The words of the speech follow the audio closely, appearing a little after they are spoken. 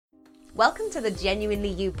Welcome to the Genuinely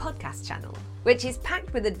You podcast channel, which is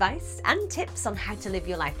packed with advice and tips on how to live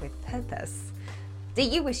your life with purpose. Do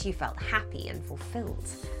you wish you felt happy and fulfilled?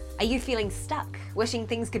 Are you feeling stuck, wishing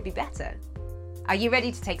things could be better? Are you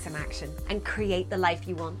ready to take some action and create the life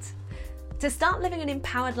you want? To start living an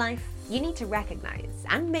empowered life, you need to recognize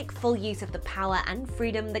and make full use of the power and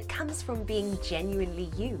freedom that comes from being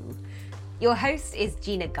genuinely you. Your host is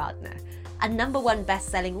Gina Gardner, a #1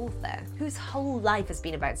 best-selling author whose whole life has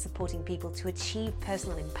been about supporting people to achieve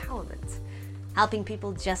personal empowerment, helping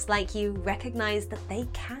people just like you recognize that they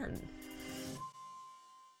can.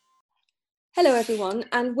 Hello everyone,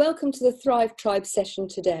 and welcome to the Thrive Tribe session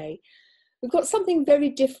today. We've got something very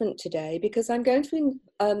different today because I'm going to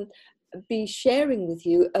be sharing with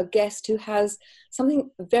you a guest who has something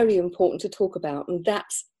very important to talk about, and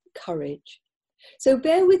that's courage. So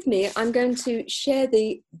bear with me, I'm going to share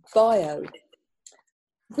the bio.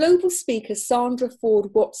 Global speaker Sandra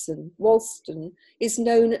Ford Walston is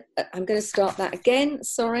known, I'm going to start that again,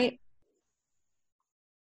 sorry.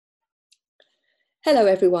 Hello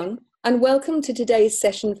everyone, and welcome to today's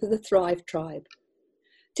session for the Thrive Tribe.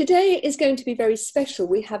 Today is going to be very special.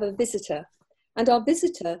 We have a visitor, and our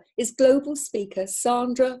visitor is global speaker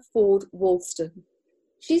Sandra Ford Walston.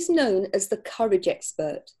 She's known as the courage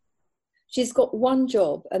expert. She's got one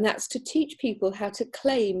job, and that's to teach people how to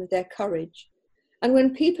claim their courage. And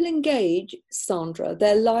when people engage Sandra,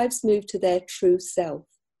 their lives move to their true self.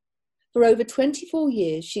 For over 24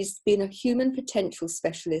 years, she's been a human potential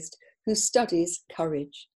specialist who studies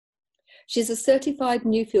courage. She's a certified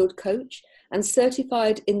Newfield coach and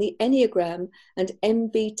certified in the Enneagram and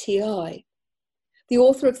MBTI. The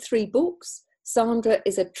author of 3 books, Sandra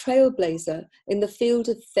is a trailblazer in the field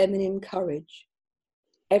of feminine courage,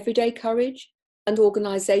 everyday courage, and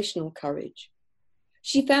organizational courage.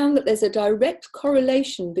 She found that there's a direct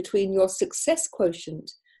correlation between your success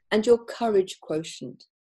quotient and your courage quotient.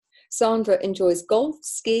 Sandra enjoys golf,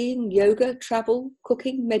 skiing, yoga, travel,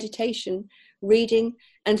 cooking, meditation, reading,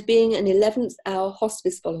 and being an 11th hour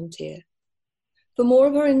hospice volunteer. For more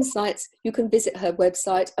of her insights, you can visit her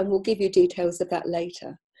website, and we'll give you details of that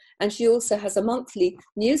later. And she also has a monthly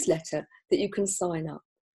newsletter that you can sign up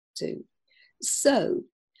to. So,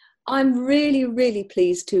 I'm really, really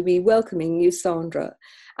pleased to be welcoming you, Sandra.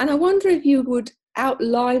 And I wonder if you would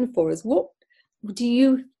outline for us, what do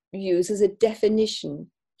you use as a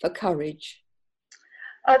definition for courage?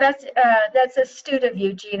 Oh, that's astute of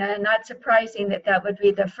you, Gina, and not surprising that that would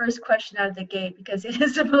be the first question out of the gate, because it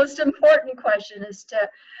is the most important question as to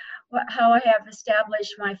how I have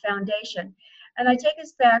established my foundation. And I take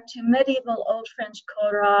us back to medieval Old French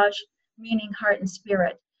courage, meaning heart and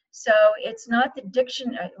spirit. So it's not the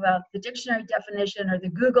dictionary definition or the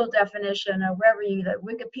Google definition or wherever the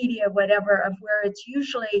Wikipedia, whatever, of where it's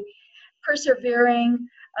usually persevering,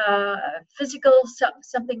 physical,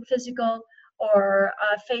 something physical, or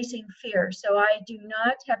facing fear. So I do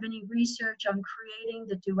not have any research on creating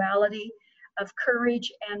the duality of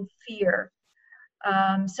courage and fear.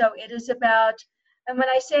 So it is about, and when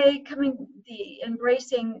I say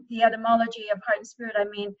embracing the etymology of heart and spirit, I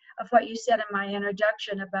mean of what you said in my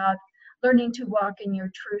introduction about learning to walk in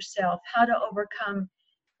your true self, how to overcome,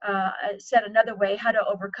 said another way, how to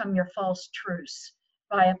overcome your false truths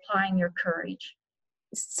by applying your courage.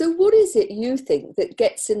 So what is it you think that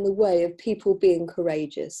gets in the way of people being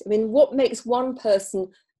courageous? I mean, what makes one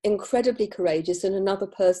person incredibly courageous and another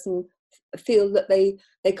person feel that they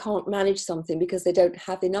can't manage something because they don't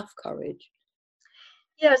have enough courage?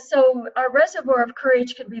 Yeah, so our reservoir of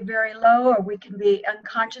courage can be very low, or we can be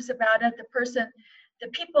unconscious about it. The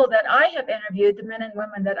people that I have interviewed, the men and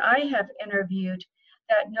women that I have interviewed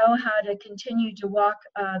that know how to continue to walk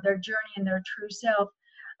their journey in their true self,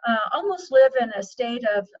 almost live in a state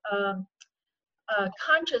of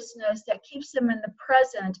consciousness that keeps them in the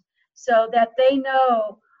present, so that they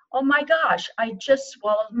know, oh my gosh, I just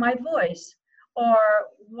swallowed my voice. Or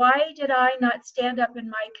why did I not stand up in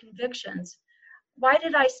my convictions? Why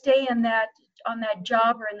did I stay on that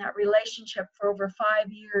job or in that relationship for over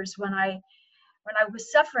 5 years when I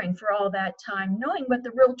was suffering for all that time, knowing what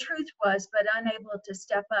the real truth was, but unable to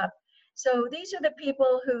step up? So these are the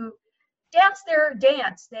people who dance their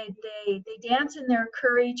dance. They dance in their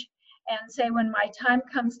courage and say, when my time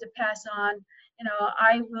comes to pass on,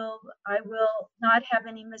 I will not have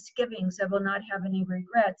any misgivings. I will not have any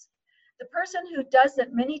regrets. The person who does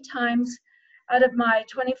it many times out of my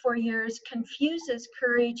 24 years confuses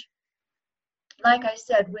courage, like I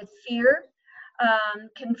said, with fear,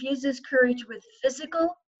 confuses courage with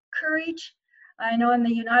physical courage. I know in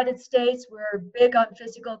the United States, we're big on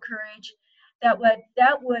physical courage. That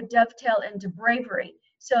would dovetail into bravery.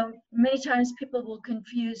 So many times people will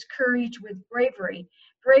confuse courage with bravery.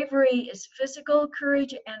 Bravery is physical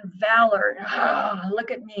courage, and valor. Ah,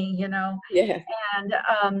 look at me, you know. Yeah.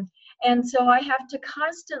 And so I have to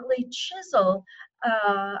constantly chisel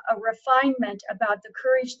a refinement about the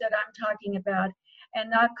courage that I'm talking about,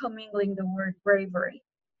 and not commingling the word bravery.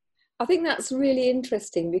 I think that's really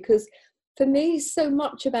interesting, because for me, so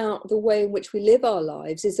much about the way in which we live our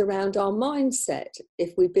lives is around our mindset.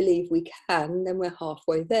 If we believe we can, then we're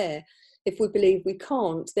halfway there. If we believe we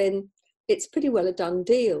can't, then it's pretty well a done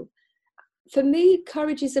deal. For me,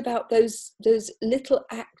 courage is about those little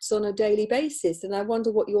acts on a daily basis, and I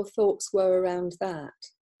wonder what your thoughts were around that.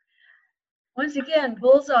 Once again,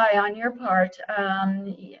 bullseye on your part.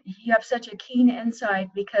 You have such a keen insight,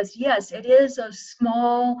 because yes, it is those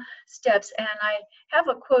small steps. And I have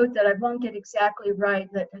a quote that I won't get exactly right,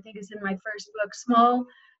 that I think is in my first book: small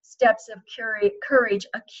steps of courage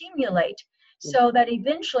accumulate, so that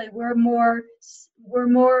eventually we're more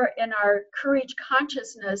in our courage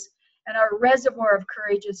consciousness, and our reservoir of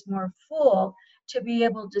courage is more full, to be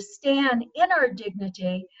able to stand in our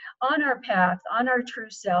dignity, on our path, on our true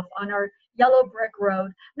self, on our yellow brick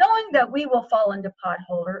road, knowing that we will fall into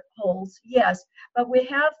potholes, yes, but we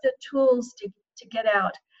have the tools to get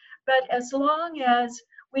out. But as long as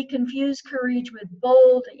we confuse courage with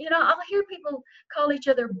bold, you know, I'll hear people call each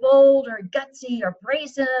other bold or gutsy or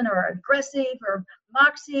brazen or aggressive or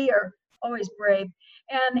moxie or always brave,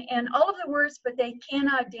 and all of the words, but they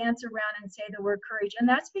cannot dance around and say the word courage. And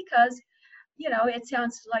that's because, you know, it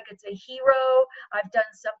sounds like it's a hero. I've done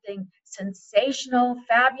something sensational,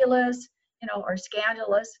 fabulous, you know, or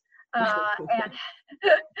scandalous,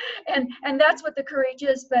 and and that's what the courage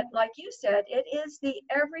is. But like you said, it is the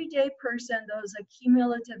everyday person, those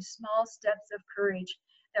accumulative small steps of courage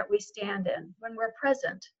that we stand in when we're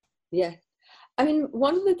present. Yeah. I mean,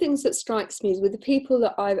 one of the things that strikes me is with the people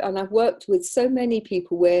that I've worked with so many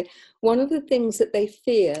people, where one of the things that they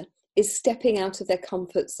fear is stepping out of their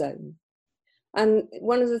comfort zone. And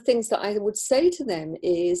one of the things that I would say to them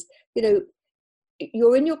is, you know,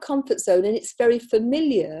 you're in your comfort zone and it's very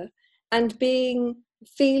familiar, and feeling,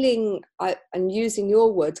 and using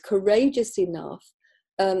your words, courageous enough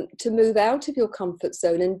to move out of your comfort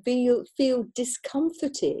zone and feel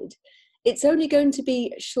discomforted, it's only going to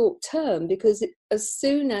be short term, because as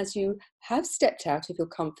soon as you have stepped out of your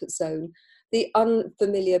comfort zone, the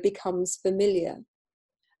unfamiliar becomes familiar.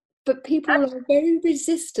 But people are very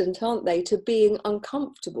resistant, aren't they, to being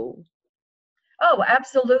uncomfortable? Oh,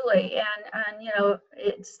 absolutely. And you know,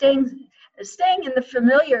 staying in the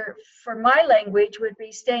familiar, for my language, would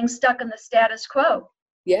be staying stuck in the status quo.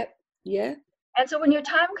 Yep. Yeah. And so when your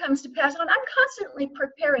time comes to pass on, I'm constantly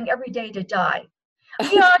preparing every day to die.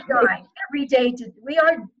 We are dying every day. We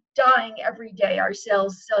are dying every day, our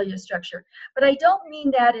cellular structure. But I don't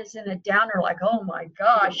mean that as in a downer, like, oh my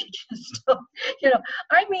gosh, you know,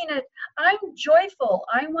 I mean it. I'm joyful.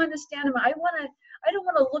 I want to stand in I don't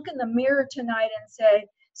want to look in the mirror tonight and say,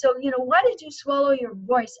 so, you know, why did you swallow your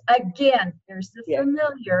voice again? There's the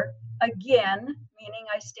familiar again, meaning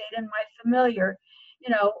I stayed in my familiar, you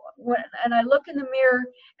know, and I look in the mirror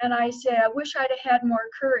and I say, I wish I'd have had more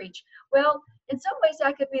courage. Well, in some ways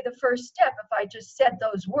that could be the first step. If I just said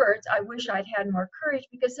those words, I wish I'd had more courage,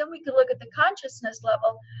 because then we could look at the consciousness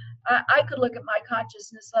level. I could look at my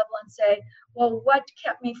consciousness level and say, well, what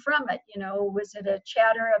kept me from it? You know, was it a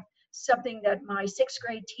chatter of something that my 6th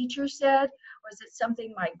grade teacher said? Was it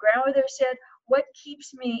something my grandmother said? What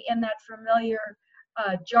keeps me in that familiar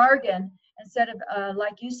jargon instead of,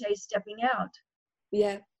 like you say, stepping out?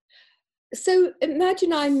 Yeah. So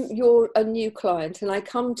imagine you're a new client and I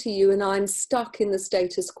come to you and I'm stuck in the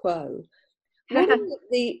status quo. What are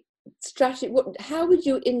the strategy? How would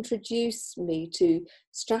you introduce me to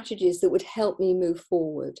strategies that would help me move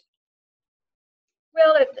forward?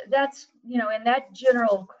 Well, that's, you know, in that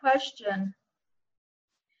general question,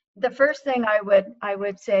 the first thing I would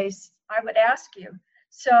say is, I would ask you,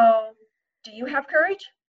 so do you have courage?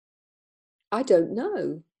 I don't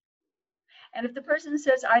know. And if the person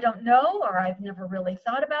says, I don't know, or I've never really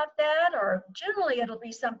thought about that, or generally it'll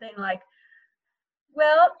be something like,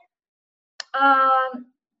 well,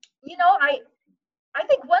 you know, I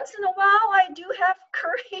think once in a while I do have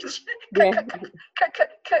courage. Courage.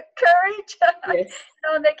 Yes.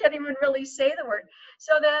 No, they can't even really say the word.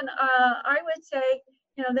 So then I would say,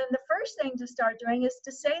 you know, then the first thing to start doing is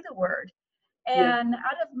to say the word. And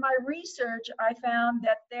out of my research, I found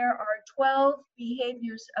that there are 12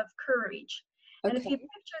 behaviors of courage. Okay. And if you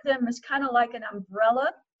picture them as kind of like an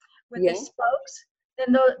umbrella with the spokes,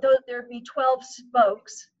 then there'd be 12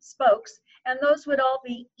 spokes. and those would all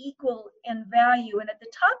be equal in value. And at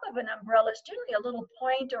the top of an umbrella is generally a little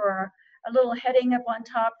point or a little heading up on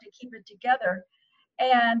top to keep it together.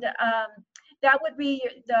 And that would be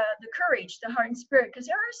the courage, the heart and spirit, because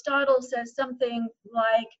Aristotle says something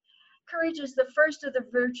like, courage is the first of the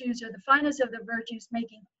virtues, or the finest of the virtues,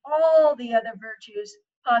 making all the other virtues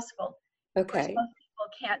possible. Okay. Of course, most people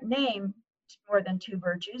can't name more than 2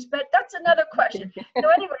 virtues, but that's another question. So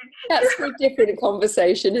anyway, that's a different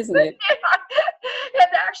conversation, isn't it? Yeah. And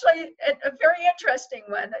actually, a very interesting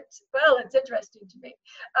one. It's interesting to me.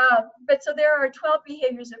 But so there are 12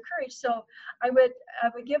 behaviors of courage. So I would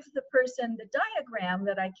give the person the diagram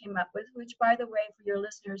that I came up with, which, by the way, for your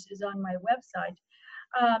listeners, is on my website.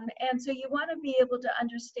 And so you want to be able to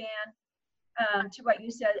understand, to what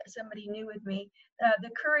you said, somebody new with me,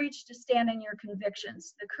 the courage to stand in your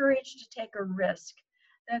convictions, the courage to take a risk,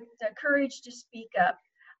 the courage to speak up,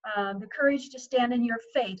 the courage to stand in your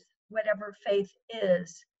faith, whatever faith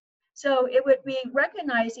is. So it would be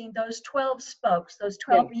recognizing those 12 spokes, those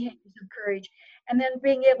 12 behaviors of courage, and then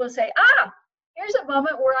being able to say, here's a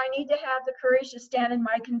moment where I need to have the courage to stand in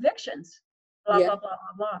my convictions, blah, blah, blah,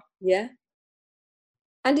 blah, blah. Yeah.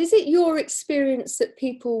 And is it your experience that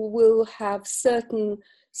people will have certain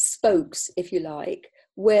spokes, if you like,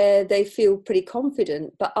 where they feel pretty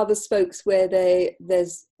confident, but other spokes where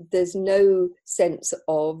there's no sense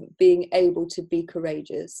of being able to be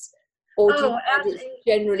courageous? Or do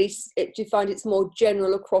you find it's more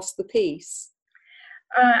general across the piece?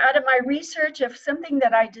 Out of my research of something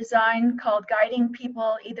that I designed called guiding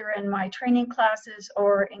people, either in my training classes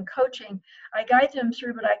or in coaching, I guide them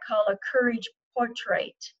through what I call a courage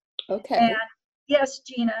portrait. Okay. And yes,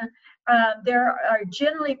 Gina, there are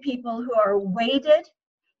generally people who are weighted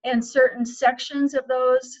in certain sections of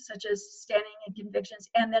those, such as standing in convictions,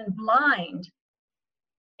 and then blind,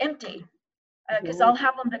 empty, because I'll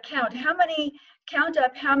have them to count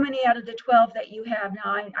up how many out of the 12 that you have.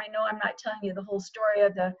 Now, I know I'm not telling you the whole story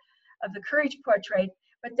of the courage portrait,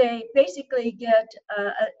 but they basically get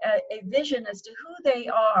a vision as to who they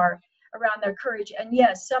are around their courage. And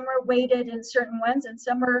yes, some are weighted in certain ones and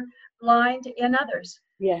some are blind in others.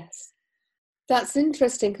 Yes, that's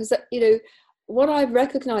interesting, because what I've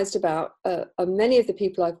recognized about many of the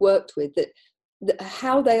people I've worked with, that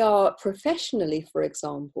how they are professionally, for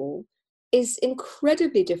example, is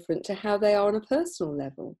incredibly different to how they are on a personal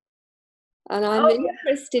level. And I'm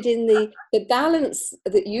interested in the balance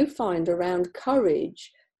that you find around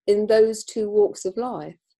courage in those 2 walks of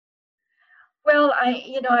life. Well,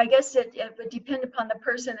 I guess it would depend upon the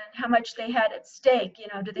person and how much they had at stake.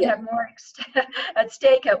 Do they have more at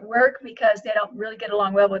stake at work because they don't really get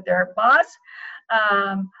along well with their boss,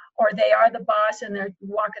 or they are the boss and they're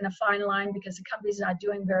walking a fine line because the company's not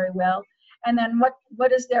doing very well? And then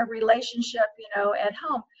what is their relationship, at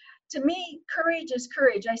home? To me, courage is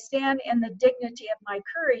courage. I stand in the dignity of my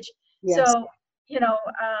courage. Yes. So,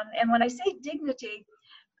 and when I say dignity,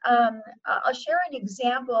 I'll share an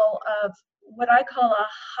example of what I call a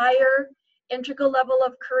higher integral level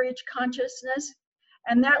of courage consciousness.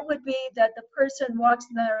 And that would be that the person walks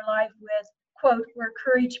in their life with, quote, where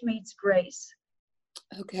courage meets grace.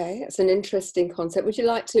 Okay, that's an interesting concept. Would you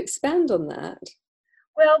like to expand on that?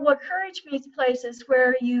 Well, what courage meets place is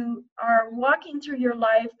where you are walking through your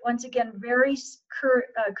life, once again, very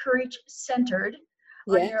courage-centered,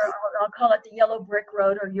 on your, I'll call it the yellow brick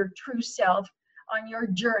road, or your true self, on your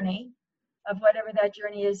journey of whatever that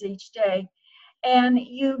journey is each day. And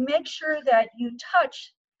you make sure that you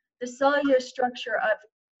touch the cellular structure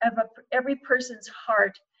of every person's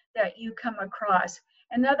heart that you come across.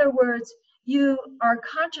 In other words, you are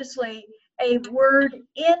consciously a word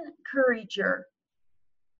encourager.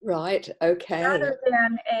 Right, okay. Rather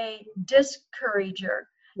than a discourager.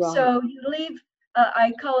 Right. So you leave,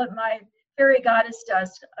 I call it my fairy goddess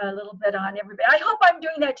dust a little bit on everybody. I hope I'm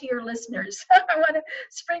doing that to your listeners. I want to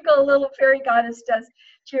sprinkle a little fairy goddess dust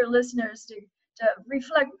to your listeners to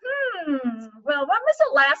reflect, well, when was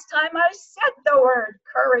the last time I said the word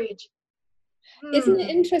courage? Isn't it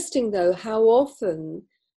interesting, though, how often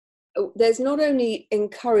there's not only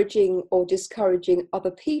encouraging or discouraging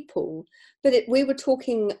other people, but we were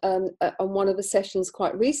talking on one of the sessions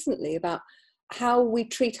quite recently about how we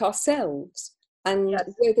treat ourselves and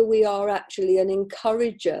whether we are actually an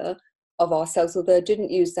encourager of ourselves, although I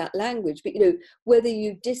didn't use that language, but whether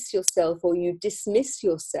you diss yourself or you dismiss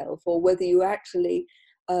yourself, or whether you actually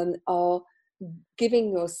are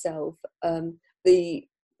giving yourself the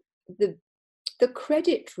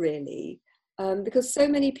credit, really. Because so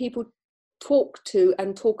many people talk to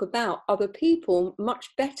and talk about other people much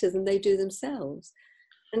better than they do themselves.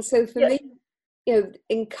 And so for me,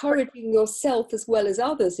 encouraging yourself as well as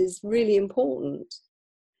others is really important.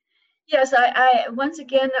 Yes, I once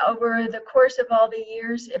again, over the course of all the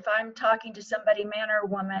years, if I'm talking to somebody, man or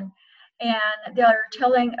woman, and they're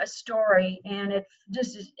telling a story, and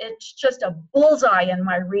it's just a bullseye in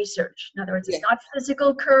my research. In other words, it's not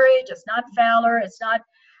physical courage, it's not valor, it's not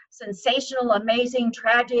sensational, amazing,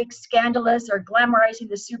 tragic, scandalous, or glamorizing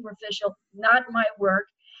the superficial, not my work.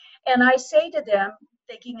 And I say to them,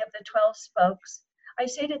 thinking of the 12 spokes, I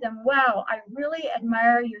say to them, wow, I really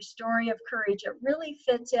admire your story of courage. It really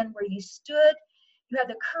fits in where you stood. You had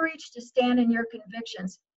the courage to stand in your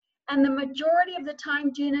convictions. And the majority of the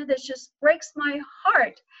time, Gina, this just breaks my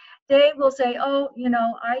heart. They will say, oh,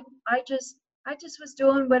 I just was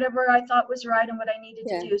doing whatever I thought was right and what I needed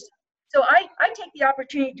to do. So I take the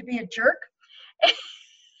opportunity to be a jerk. And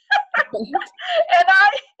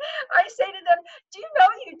I say to them, do you know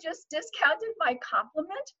you just discounted my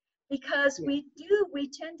compliment? Because we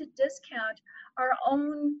tend to discount our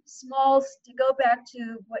own to go back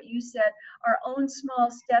to what you said, our own small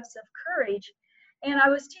steps of courage. And I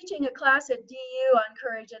was teaching a class at DU on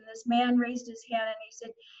courage, and this man raised his hand and he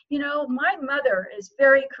said, my mother is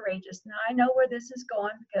very courageous. Now I know where this is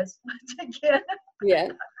going because, once again,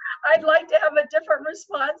 I'd like to have a different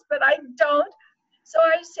response, but I don't. So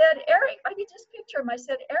I said, Eric, I could just picture him. I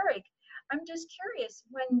said, Eric, I'm just curious,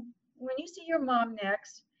 when you see your mom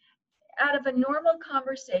next, out of a normal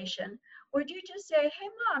conversation, would you just say, hey,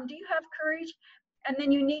 Mom, do you have courage? And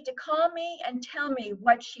then you need to call me and tell me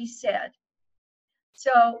what she said.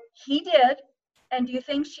 So he did. And do you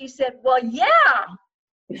think she said, well, yeah?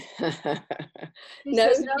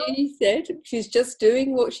 No, she said she's just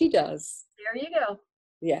doing what she does. There you go.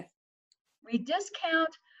 Yeah. We discount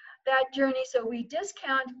that journey. So we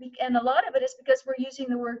discount, and a lot of it is because we're using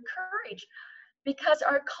the word courage, because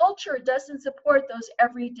our culture doesn't support those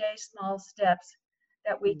everyday small steps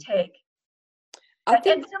that we take. And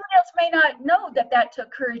someone else may not know that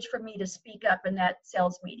took courage for me to speak up in that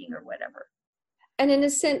sales meeting or whatever. And in a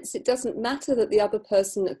sense, it doesn't matter that the other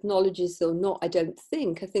person acknowledges or not, I don't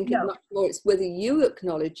think. I think it's much more, it's whether you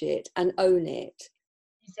acknowledge it and own it.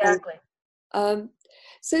 Exactly.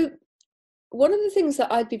 So one of the things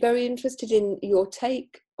that I'd be very interested in your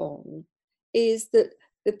take on is that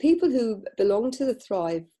the people who belong to the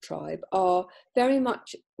Thrive Tribe are very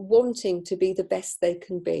much wanting to be the best they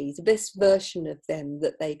can be, the best version of them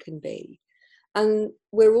that they can be. And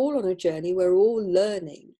we're all on a journey, we're all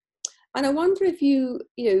learning. And I wonder if you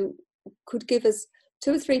could give us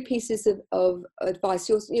 2 or 3 pieces of advice,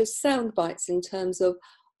 your sound bites in terms of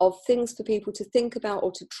things for people to think about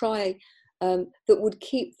or to try that would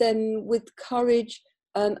keep them with courage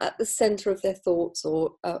at the centre of their thoughts,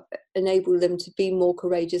 or enable them to be more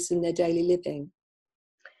courageous in their daily living.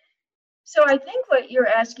 So I think what you're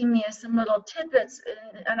asking me is some little tidbits,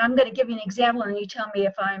 and I'm going to give you an example and you tell me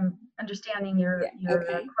if I'm understanding your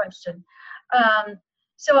question.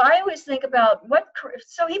 So I always think about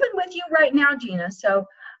so even with you right now, Gina, so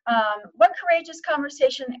what courageous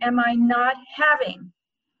conversation am I not having,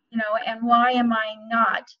 and why am I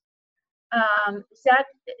not?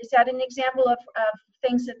 Is that an example of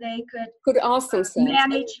things that they could ask themselves,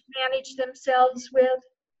 manage themselves with?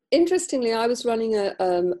 Interestingly, I was running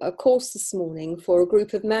a course this morning for a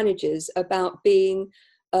group of managers about being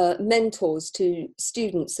mentors to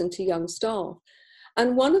students and to young staff.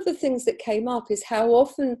 And one of the things that came up is how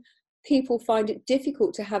often people find it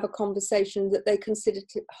difficult to have a conversation that they consider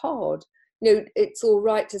hard. It's all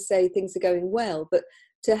right to say things are going well, but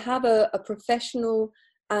to have a professional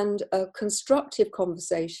and a constructive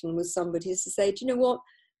conversation with somebody is to say, do you know what,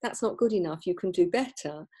 that's not good enough, you can do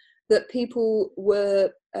better. That people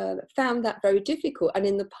were found that very difficult, and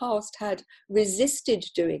in the past had resisted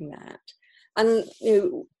doing that. And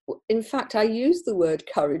in fact, I used the word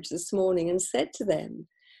courage this morning and said to them,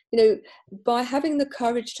 by having the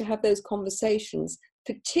courage to have those conversations,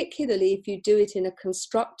 particularly if you do it in a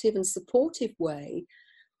constructive and supportive way,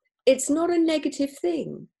 it's not a negative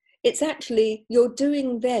thing. It's actually, you're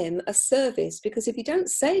doing them a service, because if you don't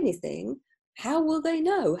say anything, how will they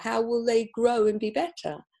know? How will they grow and be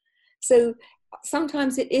better? So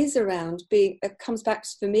sometimes it is around it comes back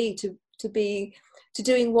for me to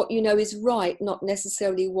doing what is right, not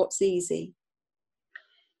necessarily what's easy.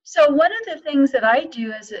 So one of the things that I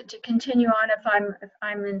do is to continue on, if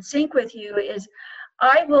I'm in sync with you, is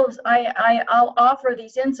I'll offer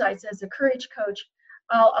these insights as a courage coach.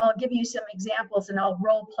 I'll give you some examples and I'll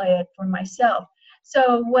role play it for myself.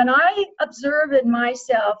 So when I observe in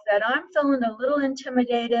myself that I'm feeling a little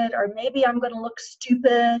intimidated, or maybe I'm going to look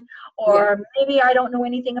stupid, or maybe I don't know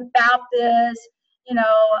anything about this, and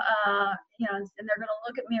they're going to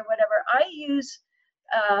look at me or whatever. I use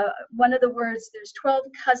one of the words. There's 12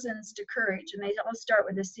 cousins to courage, and they all start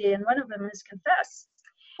with a C, and one of them is confess.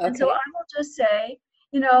 Okay. And so I will just say,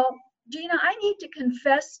 Gina, I need to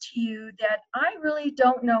confess to you that I really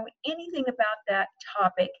don't know anything about that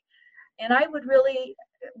topic, and I would really,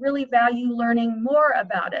 really value learning more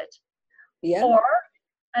about it. Yeah. Or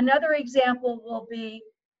another example will be,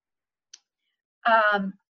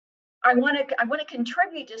 I want to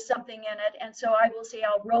contribute to something in it, and so I will say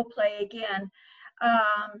I'll role play again.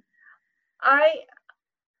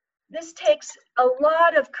 This takes a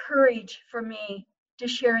lot of courage for me to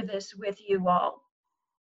share this with you all.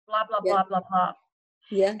 Blah blah blah blah blah.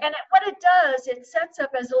 Yeah. And what it does, it sets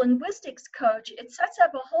up, as a linguistics coach, it sets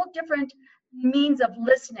up a whole different means of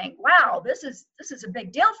listening. Wow, this is a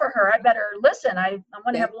big deal for her. I better listen. I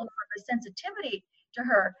want to have a little more of a sensitivity to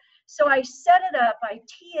her. So I set it up, I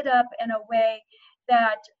tee it up in a way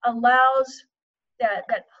that allows,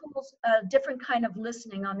 that pulls a different kind of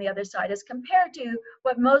listening on the other side, as compared to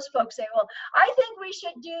what most folks say, well, I think we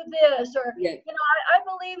should do this, or, I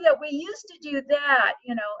believe that we used to do that.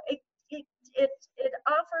 It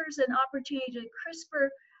offers an opportunity to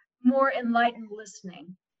crisper, more enlightened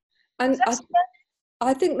listening. And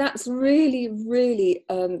I think that's really, really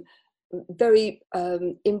very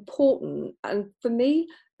important. And for me,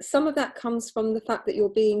 some of that comes from the fact that you're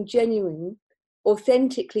being genuine,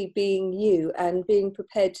 authentically being you, and being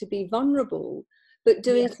prepared to be vulnerable, but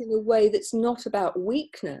doing it in a way that's not about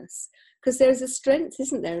weakness. Because there's a strength,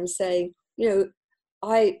 isn't there, in saying,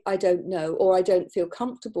 I don't know, or I don't feel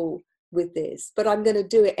comfortable with this, but I'm going to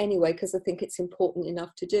do it anyway because I think it's important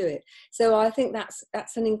enough to do it. So I think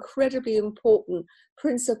that's an incredibly important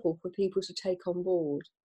principle for people to take on board.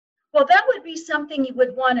 Well, that would be something you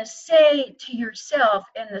would want to say to yourself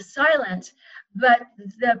in the silence. But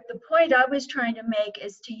the point I was trying to make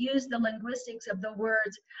is to use the linguistics of the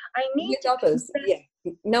words. I need with others. Yeah.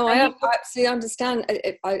 No, I absolutely understand.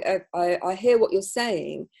 I hear what you're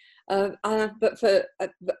saying. But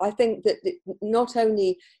I think that it not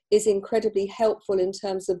only is incredibly helpful in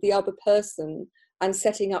terms of the other person and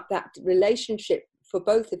setting up that relationship for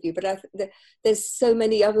both of you, but there's so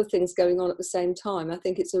many other things going on at the same time. I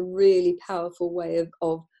think it's a really powerful way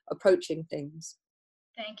of approaching things.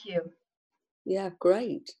 Thank you. Yeah,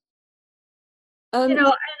 great. And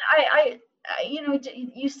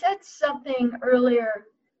you said something earlier.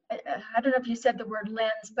 I don't know if you said the word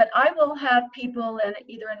lens, but I will have people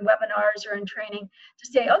either in webinars or in training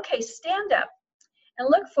to say, okay, stand up and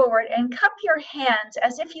look forward and cup your hands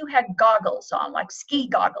as if you had goggles on, like ski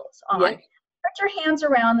goggles on. Yeah. Put your hands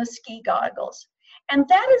around the ski goggles. And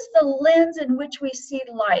that is the lens in which we see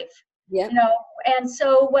life. Yeah. And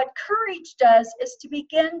so what courage does is to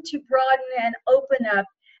begin to broaden and open up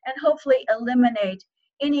and hopefully eliminate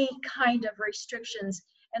any kind of restrictions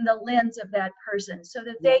in the lens of that person, so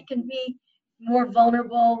that they can be more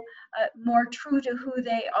vulnerable, more true to who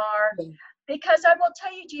they are. Because I will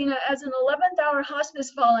tell you, Gina, as an 11th hour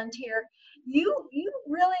hospice volunteer, you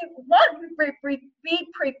really want to be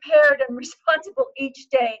prepared and responsible each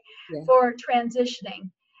day for transitioning.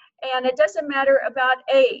 And it doesn't matter about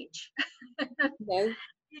age.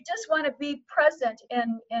 You just want to be present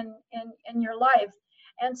in your life.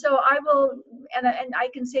 And so I will, and I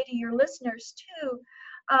can say to your listeners too,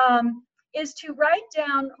 is to write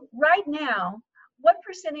down right now what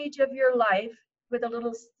percentage of your life, with a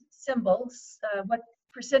little symbol, what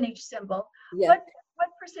percentage symbol, what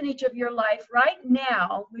percentage of your life right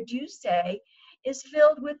now would you say is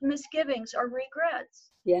filled with misgivings or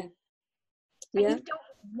regrets? Yeah. And you don't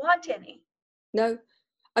want any. No.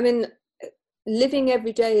 I mean, living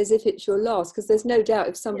every day as if it's your last, because there's no doubt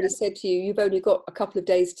if somebody said to you, you've only got a couple of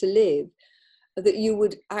days to live, that you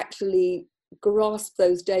would actually grasp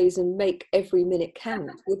those days and make every minute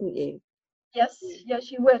count, wouldn't you? Yes,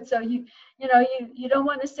 you would. So you don't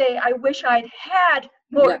want to say, I wish I'd had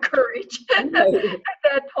more courage at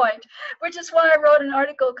that point, which is why I wrote an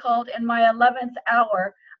article called In My 11th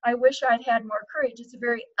Hour, I Wish I'd Had More Courage. It's a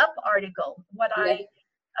very up article, what I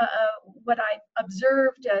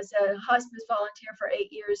observed as a hospice volunteer for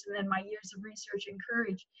 8 years, and then my years of research in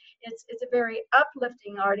courage. It's a very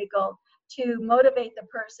uplifting article to motivate the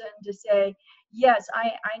person to say, yes,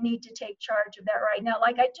 I need to take charge of that right now.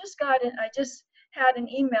 Like I just had an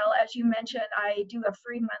email, as you mentioned, I do a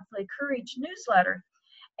free monthly courage newsletter,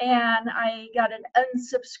 and I got an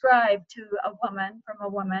unsubscribe from a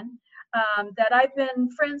woman that I've been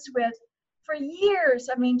friends with for years.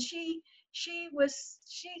 I mean, she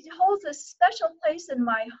holds a special place in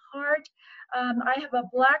my heart. I have a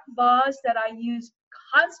black vase that I use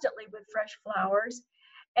constantly with fresh flowers.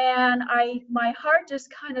 And my heart just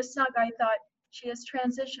kind of sunk. I thought, she has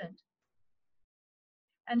transitioned.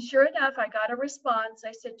 And sure enough, I got a response.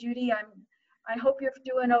 I said, Judy, I hope you're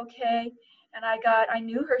doing okay. And I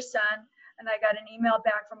knew her son, and I got an email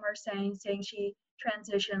back from her saying she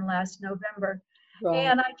transitioned last November. Right.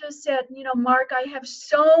 And I just said, Mark, I have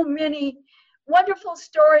so many wonderful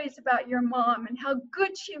stories about your mom and how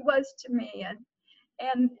good she was to me.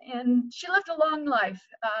 And she lived a long life.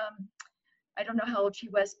 I don't know how old she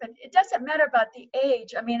was, but it doesn't matter about the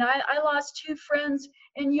age. I mean, I lost 2 friends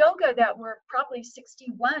in yoga that were probably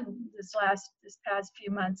 61 this past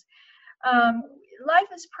few months.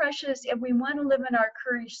 Life is precious, and we want to live in our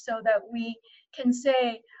courage so that we can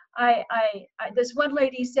say, this one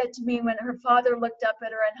lady said to me when her father looked up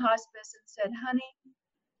at her in hospice and said, honey,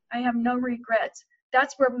 I have no regrets.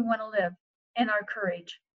 That's where we want to live, in our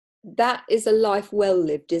courage. That is a life well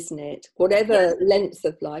lived, isn't it? Whatever length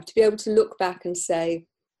of life, to be able to look back and say,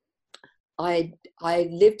 I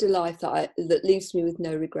lived a life that leaves me with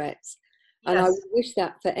no regrets. And I wish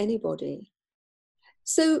that for anybody.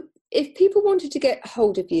 So if people wanted to get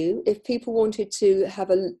hold of you, if people wanted to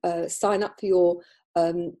have a sign up for your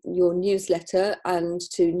newsletter and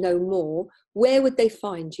to know more, where would they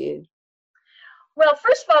find you? Well,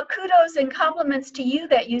 first of all, kudos and compliments to you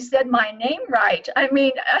that you said my name right. I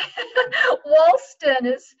mean, Walston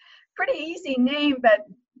is a pretty easy name, but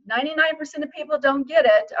 99% of people don't get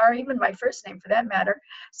it, or even my first name for that matter.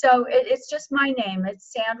 So it's just my name.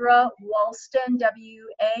 It's Sandra Walston,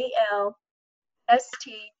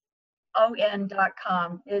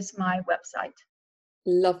 WALSTON.com is my website.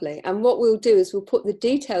 Lovely. And what we'll do is we'll put the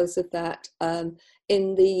details of that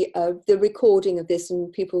in the recording of this,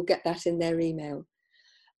 and people get that in their email.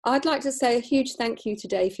 I'd like to say a huge thank you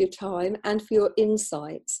today for your time and for your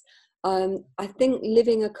insights. I think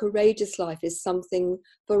living a courageous life is something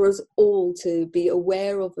for us all to be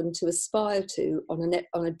aware of and to aspire to on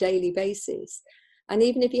a daily basis. And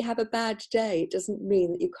even if you have a bad day, it doesn't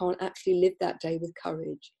mean that you can't actually live that day with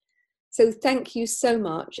courage. So thank you so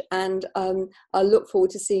much, and I look forward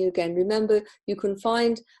to seeing you again. Remember, you can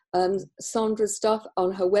find Sandra's stuff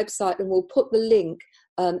on her website, and we'll put the link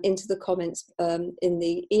into the comments in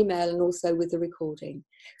the email and also with the recording.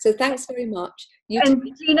 So thanks very much. And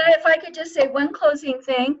Gina, if I could just say one closing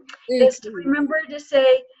thing, is to remember to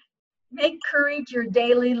say, make courage your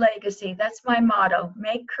daily legacy. That's my motto.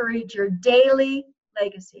 Make courage your daily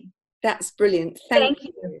legacy. That's brilliant. Thank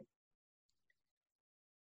you.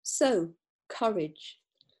 So, courage.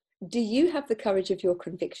 Do you have the courage of your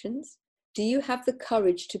convictions? Do you have the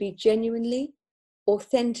courage to be genuinely,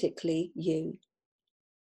 authentically you?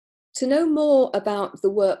 To know more about the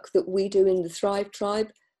work that we do in the Thrive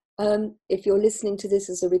Tribe, if you're listening to this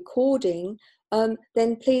as a recording,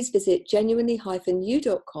 then please visit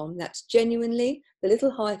genuinely-u.com. That's genuinely, the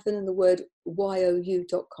little hyphen and the word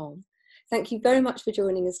you.com. Thank you very much for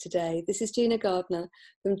joining us today. This is Gina Gardner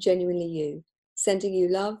from Genuinely You, sending you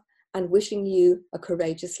love and wishing you a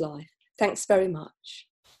courageous life. Thanks very much.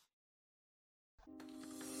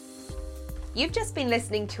 You've just been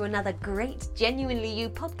listening to another great Genuinely You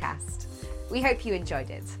podcast. We hope you enjoyed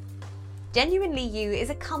it. Genuinely You is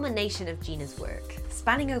a culmination of Gina's work,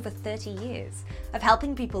 spanning over 30 years, of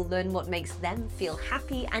helping people learn what makes them feel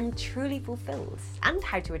happy and truly fulfilled, and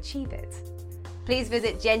how to achieve it. Please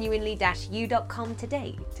visit genuinely-u.com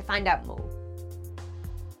today to find out more.